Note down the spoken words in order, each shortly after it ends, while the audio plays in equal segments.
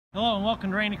Hello and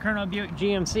welcome to Randy Curnow Buick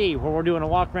GMC, where we're doing a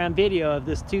walk-around video of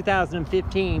this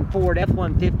 2015 Ford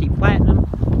F-150 Platinum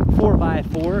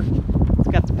 4x4. It's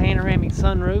got the panoramic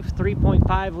sunroof,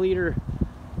 3.5 liter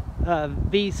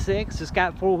V6. It's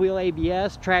got four-wheel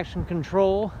ABS, traction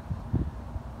control.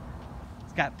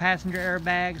 It's got passenger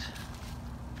airbags,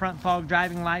 front fog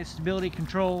driving lights, stability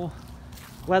control,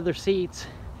 leather seats,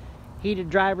 heated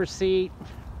driver's seat.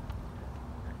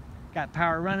 Got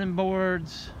power running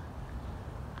boards,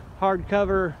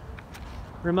 hardcover,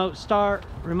 remote start,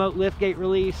 remote liftgate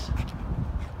release.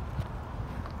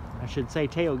 I should say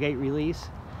tailgate release.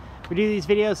 We do these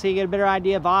videos so you get a better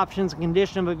idea of options and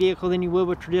condition of a vehicle than you would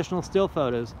with traditional still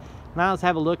photos. Now let's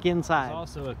have a look inside. It's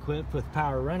also equipped with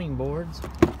power running boards.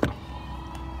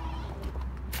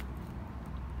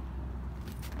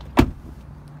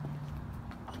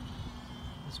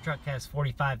 This truck has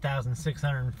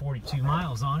 45,642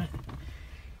 miles on it.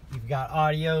 You've got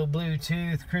audio,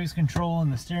 Bluetooth, cruise control in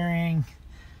the steering,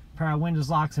 power windows,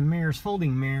 locks and mirrors,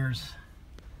 folding mirrors.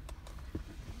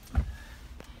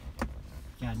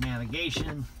 Got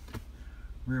navigation,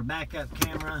 rear backup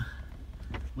camera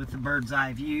with the bird's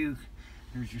eye view.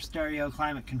 There's your stereo,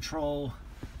 climate control.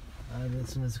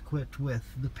 This one is equipped with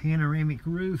the panoramic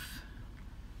roof.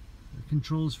 The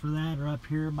controls for that are up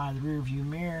here by the rear view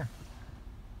mirror.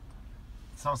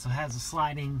 This also has a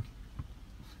sliding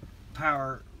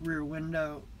power rear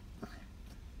window.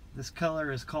 This color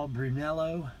is called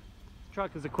Brunello. This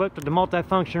truck is equipped with the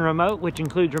multi-function remote, which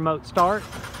includes remote start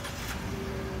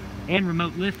and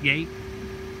remote liftgate.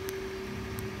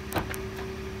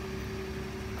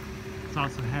 This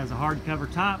also has a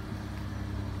hardcover top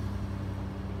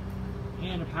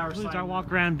and a power slide. This is our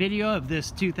walk-around video of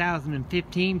this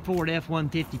 2015 Ford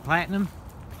F-150 Platinum.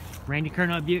 Randy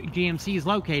Curnow Buick GMC is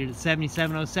located at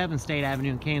 7707 State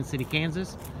Avenue in Kansas City,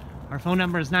 Kansas. Our phone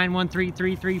number is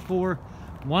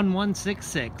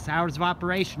 913-334-1166. Hours of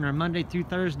operation are Monday through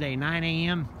Thursday, 9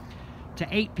 a.m. to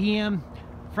 8 p.m.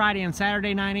 Friday and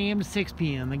Saturday, 9 a.m. to 6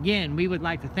 p.m. Again, we would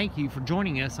like to thank you for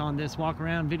joining us on this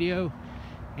walk-around video,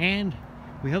 and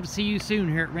we hope to see you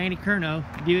soon here at Randy Curnow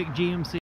Buick GMC.